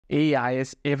AI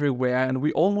is everywhere, and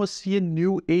we almost see a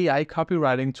new AI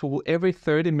copywriting tool every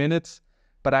 30 minutes,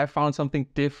 but I found something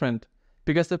different.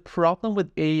 Because the problem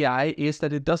with AI is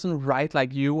that it doesn't write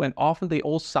like you, and often they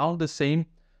all sound the same.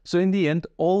 So in the end,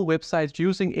 all websites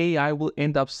using AI will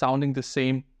end up sounding the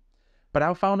same. But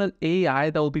I found an AI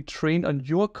that will be trained on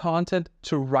your content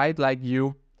to write like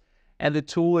you. And the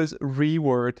tool is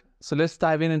Reword. So let's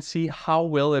dive in and see how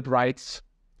well it writes.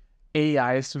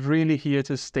 AI is really here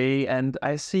to stay, and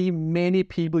I see many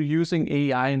people using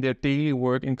AI in their daily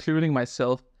work, including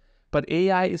myself. But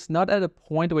AI is not at a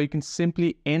point where you can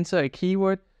simply enter a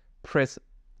keyword, press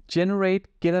generate,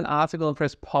 get an article, and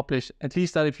press publish. At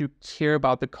least not if you care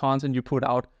about the content you put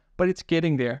out, but it's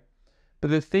getting there.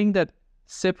 But the thing that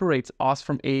separates us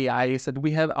from AI is that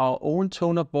we have our own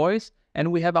tone of voice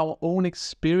and we have our own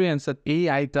experience that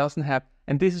AI doesn't have.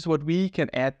 And this is what we can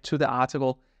add to the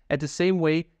article. At the same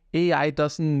way, AI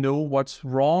doesn't know what's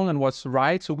wrong and what's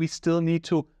right, so we still need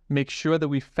to make sure that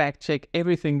we fact check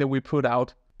everything that we put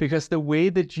out. Because the way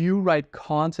that you write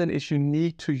content is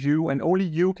unique to you, and only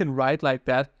you can write like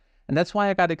that. And that's why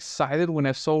I got excited when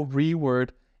I saw Reword.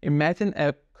 Imagine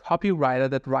a copywriter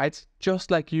that writes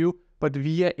just like you, but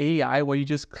via AI, where you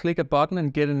just click a button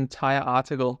and get an entire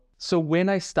article. So when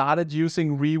I started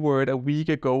using Reword a week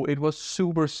ago, it was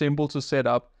super simple to set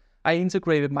up. I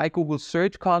integrated my Google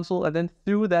Search Console, and then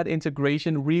through that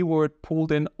integration, Reword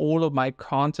pulled in all of my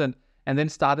content and then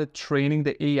started training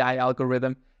the AI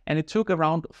algorithm. And it took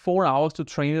around 4 hours to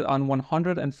train it on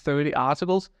 130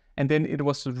 articles, and then it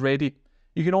was ready.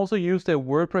 You can also use the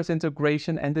WordPress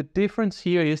integration, and the difference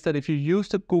here is that if you use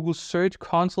the Google Search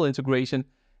Console integration,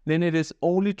 then it is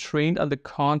only trained on the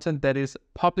content that is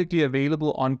publicly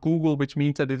available on Google, which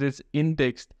means that it is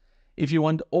indexed. If you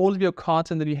want all of your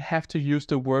content, then you have to use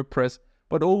the WordPress.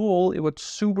 But overall, it was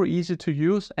super easy to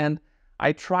use, and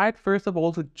I tried first of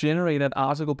all to generate an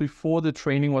article before the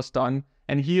training was done.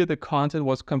 And here the content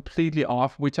was completely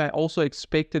off, which I also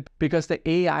expected because the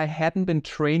AI hadn't been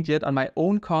trained yet on my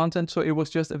own content, so it was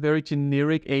just a very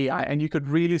generic AI, and you could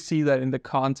really see that in the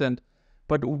content.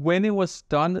 But when it was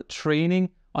done training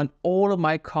on all of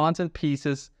my content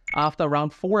pieces, after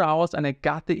around 4 hours and I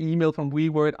got the email from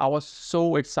Reword, I was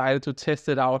so excited to test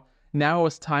it out. Now it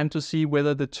was time to see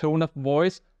whether the tone of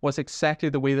voice was exactly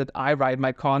the way that I write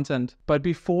my content. But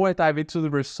before I dive into the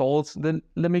results, then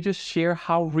let me just share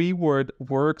how Reword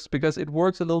works, because it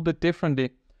works a little bit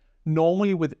differently.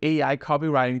 Normally with AI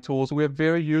copywriting tools, we're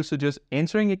very used to just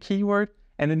entering a keyword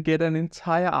and then get an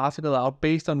entire article out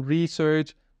based on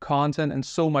research, content, and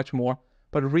so much more.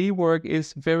 But Reword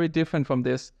is very different from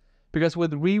this. Because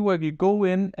with Reword, you go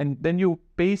in and then you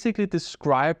basically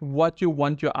describe what you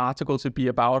want your article to be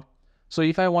about. So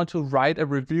if I want to write a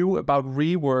review about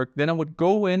Reword, then I would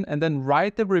go in and then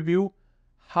write the review,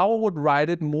 how I would write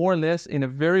it more or less in a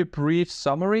very brief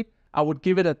summary. I would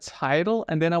give it a title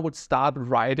and then I would start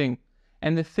writing.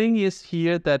 And the thing is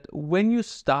here that when you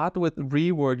start with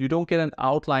Reword, you don't get an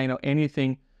outline or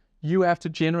anything. You have to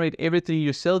generate everything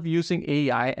yourself using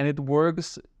AI, and it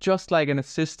works just like an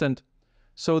assistant.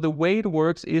 So the way it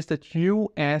works is that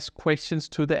you ask questions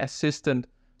to the assistant.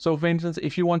 So for instance,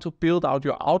 if you want to build out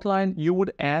your outline, you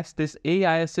would ask this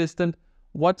AI assistant,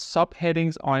 what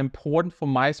subheadings are important for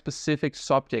my specific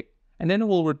subject? And then it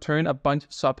will return a bunch of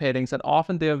subheadings, and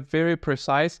often they are very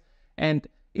precise, and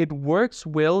it works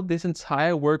well, this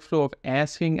entire workflow of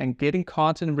asking and getting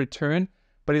content in return,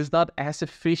 but it's not as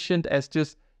efficient as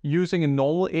just using a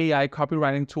normal AI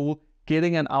copywriting tool,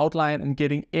 getting an outline and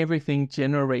getting everything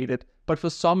generated. But for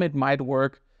some it might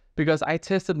work, because I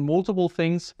tested multiple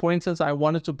things. For instance, I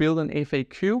wanted to build an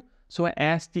FAQ, so I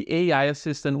asked the AI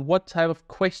assistant, what type of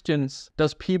questions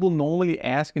does people normally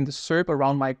ask in the SERP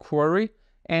around my query?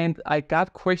 And I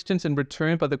got questions in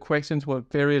return, but the questions were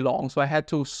very long, so I had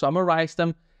to summarize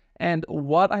them. And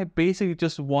what I basically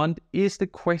just want is the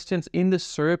questions in the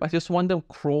SERP. I just want them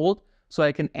crawled so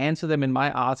I can answer them in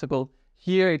my article.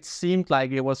 Here it seemed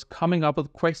like it was coming up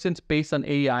with questions based on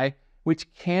AI,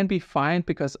 which can be fine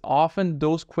because often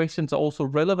those questions are also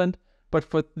relevant. But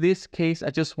for this case, I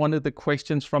just wanted the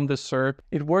questions from the SERP.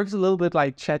 It works a little bit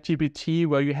like ChatGPT,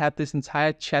 where you have this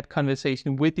entire chat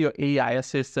conversation with your AI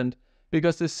assistant,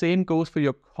 because the same goes for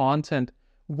your content.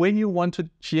 When you want to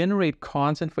generate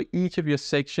content for each of your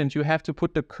sections, you have to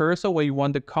put the cursor where you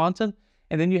want the content,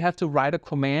 and then you have to write a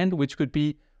command, which could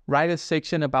be write a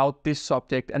section about this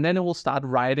subject, and then it will start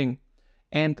writing.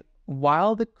 And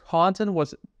while the content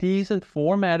was decent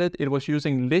formatted, it was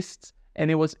using lists, and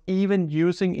it was even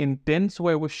using indents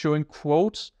where it was showing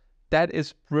quotes. That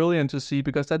is brilliant to see,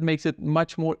 because that makes it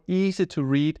much more easy to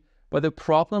read. But the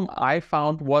problem I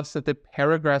found was that the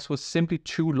paragraphs was simply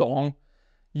too long.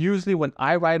 Usually when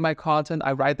I write my content,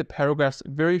 I write the paragraphs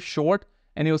very short,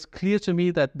 and it was clear to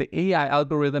me that the AI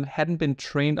algorithm hadn't been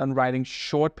trained on writing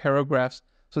short paragraphs.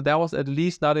 So that was at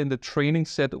least not in the training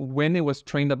set when it was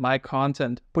trained on my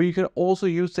content. But you can also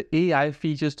use the AI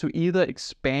features to either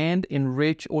expand,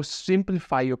 enrich, or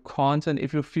simplify your content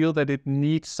if you feel that it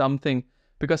needs something.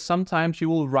 Because sometimes you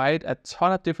will write a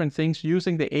ton of different things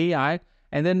using the AI,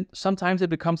 and then sometimes it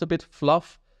becomes a bit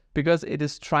fluff because it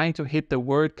is trying to hit the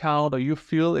word count, or you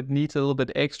feel it needs a little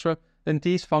bit extra. Then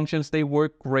these functions, they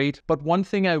work great. But one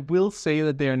thing I will say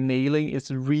that they're nailing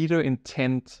is reader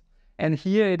intent. And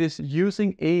here it is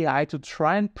using AI to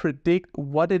try and predict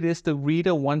what it is the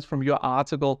reader wants from your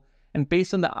article. And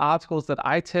based on the articles that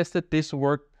I tested, this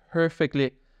worked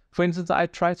perfectly. For instance, I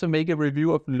tried to make a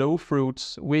review of low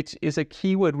fruits, which is a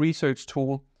keyword research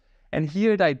tool. And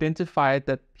here it identified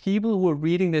that people who are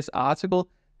reading this article,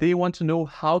 they want to know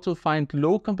how to find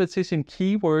low competition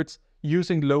keywords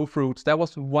using low fruits. That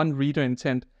was one reader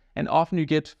intent. And often you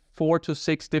get 4 to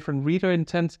 6 different reader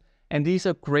intents. And these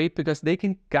are great because they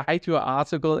can guide your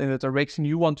article in the direction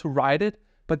you want to write it,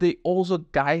 but they also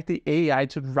guide the AI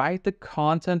to write the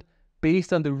content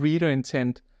based on the reader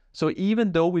intent. So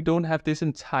even though we don't have this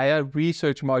entire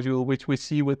research module, which we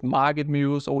see with Market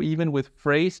Muse or even with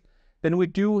Phrase, then we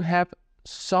do have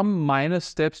some minor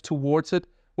steps towards it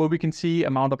where we can see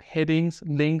amount of headings,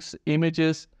 links,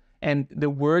 images, and the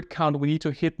word count we need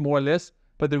to hit more or less.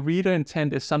 But the reader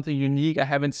intent is something unique I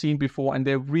haven't seen before, and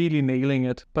they're really nailing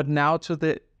it. But now to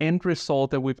the end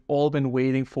result that we've all been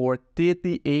waiting for. Did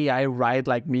the AI write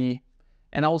like me?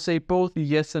 And I'll say both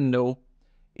yes and no.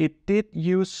 It did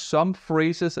use some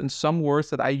phrases and some words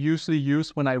that I usually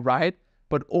use when I write,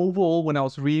 but overall when I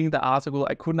was reading the article,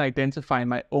 I couldn't identify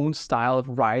my own style of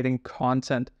writing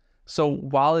content. So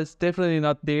while it's definitely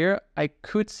not there, I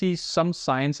could see some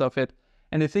signs of it.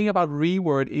 And the thing about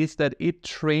Reword is that it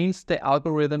trains the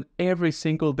algorithm every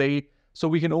single day. So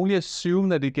we can only assume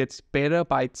that it gets better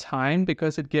by time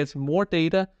because it gets more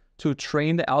data to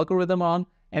train the algorithm on,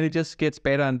 and it just gets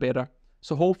better and better.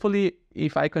 So hopefully,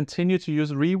 if I continue to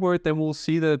use Reword, then we'll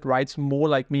see that it writes more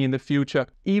like me in the future.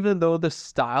 Even though the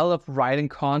style of writing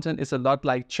content is a lot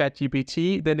like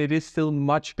ChatGPT, then it is still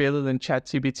much better than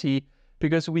ChatGPT,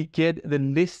 because we get the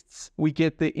lists, we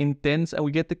get the indents, and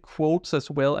we get the quotes as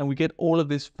well, and we get all of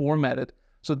this formatted.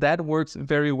 So that works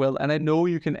very well. And I know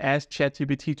you can ask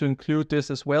ChatGPT to include this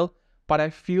as well, but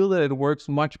I feel that it works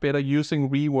much better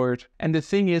using Reword. And the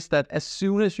thing is that as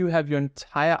soon as you have your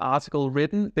entire article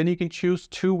written, then you can choose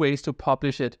 2 ways to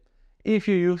publish it. If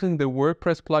you're using the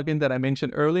WordPress plugin that I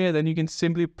mentioned earlier, then you can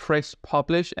simply press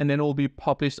publish, and then it will be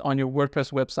published on your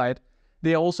WordPress website.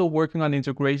 They are also working on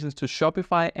integrations to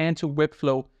Shopify and to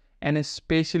Webflow, and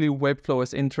especially Webflow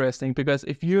is interesting because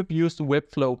if you have used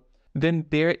Webflow, then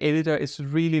their editor is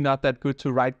really not that good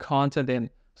to write content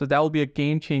in. So that will be a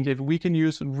game changer if we can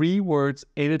use Reword's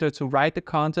editor to write the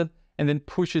content and then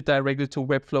push it directly to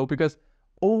Webflow, because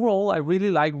overall I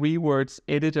really like Reword's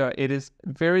editor. It is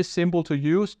very simple to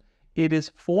use. It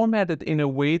is formatted in a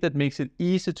way that makes it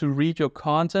easy to read your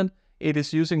content. It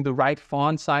is using the right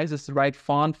font sizes, the right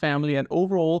font family, and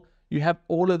overall, you have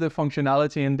all of the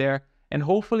functionality in there. And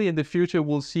hopefully in the future,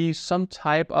 we'll see some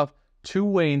type of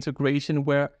 2-way integration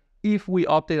where if we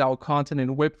update our content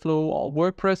in Webflow or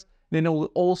WordPress, then it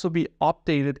will also be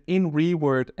updated in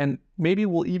Reword, and maybe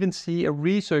we'll even see a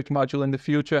research module in the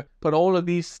future. But all of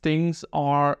these things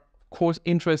are, of course,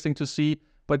 interesting to see,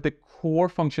 but the core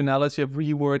functionality of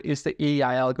Reword is the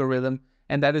AI algorithm.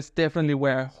 And that is definitely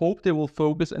where I hope they will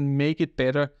focus and make it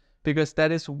better, because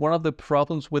that is one of the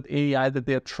problems with AI that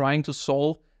they're trying to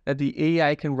solve, that the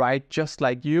AI can write just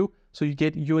like you, so you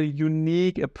get your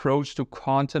unique approach to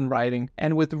content writing.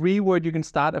 And with Reword, you can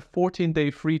start a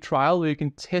 14-day free trial where you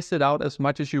can test it out as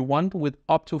much as you want with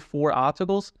up to 4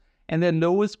 articles. And their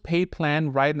lowest paid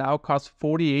plan right now costs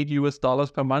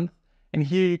 $48 per month. And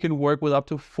here you can work with up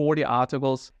to 40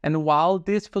 articles. And while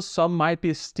this for some might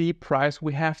be a steep price,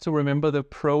 we have to remember the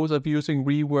pros of using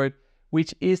Reword,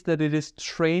 which is that it is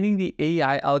training the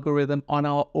AI algorithm on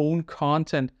our own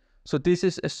content. So this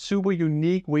is a super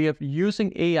unique way of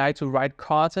using AI to write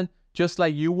content, just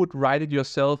like you would write it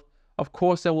yourself. Of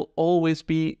course, there will always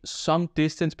be some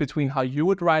distance between how you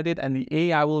would write it and the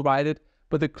AI will write it.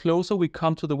 But the closer we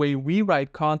come to the way we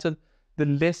write content, the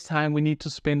less time we need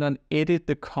to spend on edit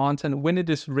the content when it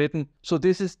is written. So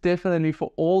this is definitely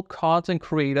for all content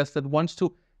creators that wants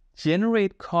to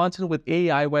generate content with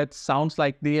AI where it sounds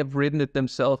like they have written it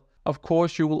themselves. Of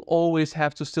course, you will always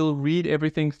have to still read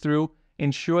everything through,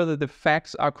 ensure that the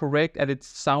facts are correct and it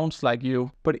sounds like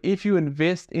you. But if you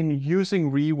invest in using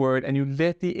Reword and you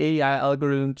let the AI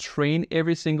algorithm train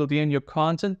every single day on your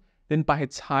content, then by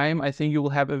time, I think you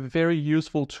will have a very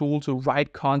useful tool to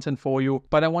write content for you.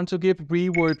 But I want to give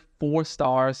Reword 4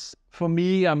 stars. For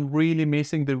me, I'm really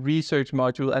missing the research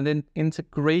module and then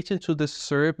integration to the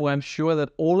SERP, where I'm sure that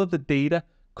all of the data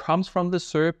comes from the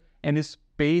SERP and is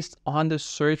based on the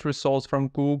search results from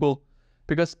Google.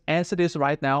 Because as it is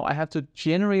right now, I have to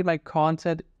generate my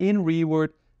content in Reword,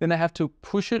 then I have to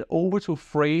push it over to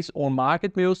Phrase or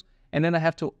Market Muse, and then I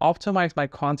have to optimize my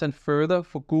content further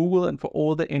for Google and for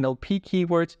all the NLP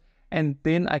keywords, and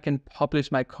then I can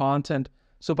publish my content.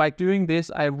 So by doing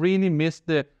this, I really missed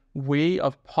the way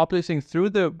of publishing through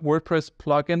the WordPress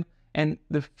plugin and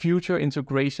the future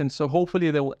integration. So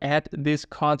hopefully they will add this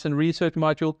content research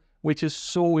module, which is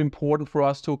so important for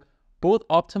us to both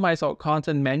optimize our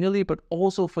content manually, but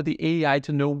also for the AI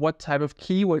to know what type of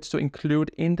keywords to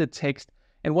include in the text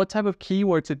and what type of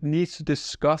keywords it needs to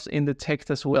discuss in the text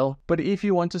as well. But if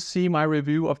you want to see my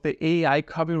review of the AI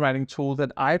copywriting tool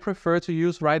that I prefer to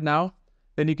use right now,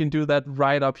 then you can do that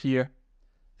right up here.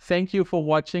 Thank you for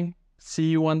watching. See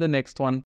you on the next one.